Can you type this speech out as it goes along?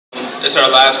It's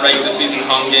our last regular season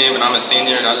home game, and I'm a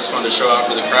senior, and I just wanted to show out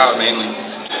for the crowd mainly.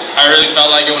 I really felt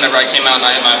like it whenever I came out and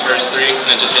I hit my first three, and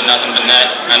it just hit nothing but net.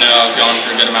 I knew I was going for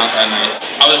a good amount that night.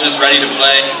 I was just ready to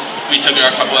play. We took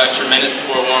a couple extra minutes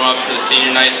before warm-ups for the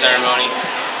senior night ceremony,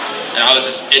 and I was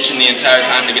just itching the entire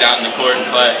time to get out in the court and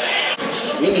play.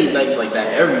 We need nights like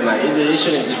that every night. It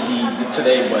shouldn't just be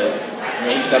today, but I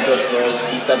mean, he stepped up for us.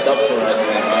 He stepped up for us,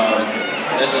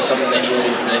 and that's just something that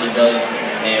he does.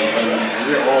 And when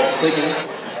we're all clicking,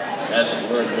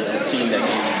 we're a team that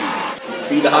can be beat.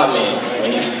 Feed the hot man.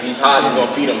 When he's hot, we're gonna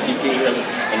feed him. Keep feeding him,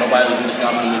 and nobody's gonna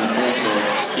stop him in the post. So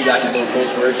he got his little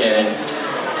post work, and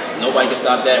nobody can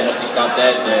stop that. Once they stop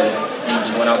that, then he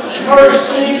just went out to shoot. We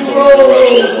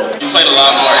played a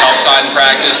lot more help side in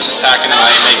practice, just packing it out,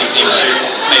 making teams shoot,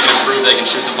 making them prove they can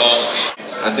shoot the ball.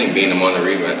 I think beating them on the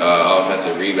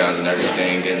offensive rebounds and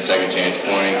everything, getting second chance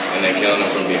points, and then killing them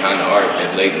from behind the arc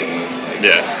late in the game.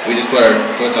 We just put our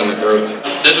foots on their throats.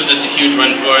 This was just a huge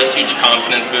win for us, huge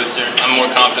confidence booster. I'm more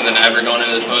confident than ever going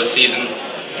into the postseason.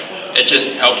 It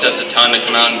just helped us a ton to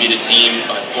come out and beat a team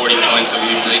by 40 points that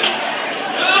we usually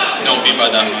don't beat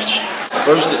by that much.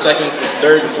 First, the second, the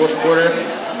third, the fourth quarter,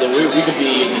 we could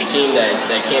be the team that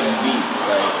can't be beat.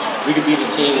 Like, we could be the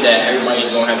team that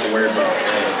everybody's gonna have to worry about.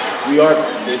 And we are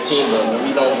the team, but when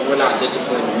we're not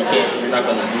disciplined, we're not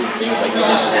gonna do things like we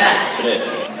did today.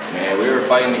 Man, we were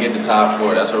fighting to get the top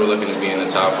four. That's what we're looking to be in the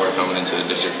top four coming into the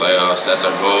district playoffs. That's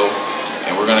our goal,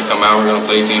 and we're gonna come out. We're gonna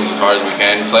play teams as hard as we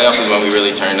can. Playoffs is when we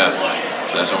really turn up.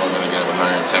 So that's when we're gonna get up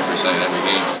 110% every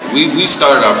game. We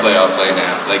started our playoff play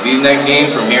now. Like these next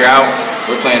games from here out,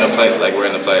 we're playing a play like we're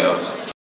in the playoffs.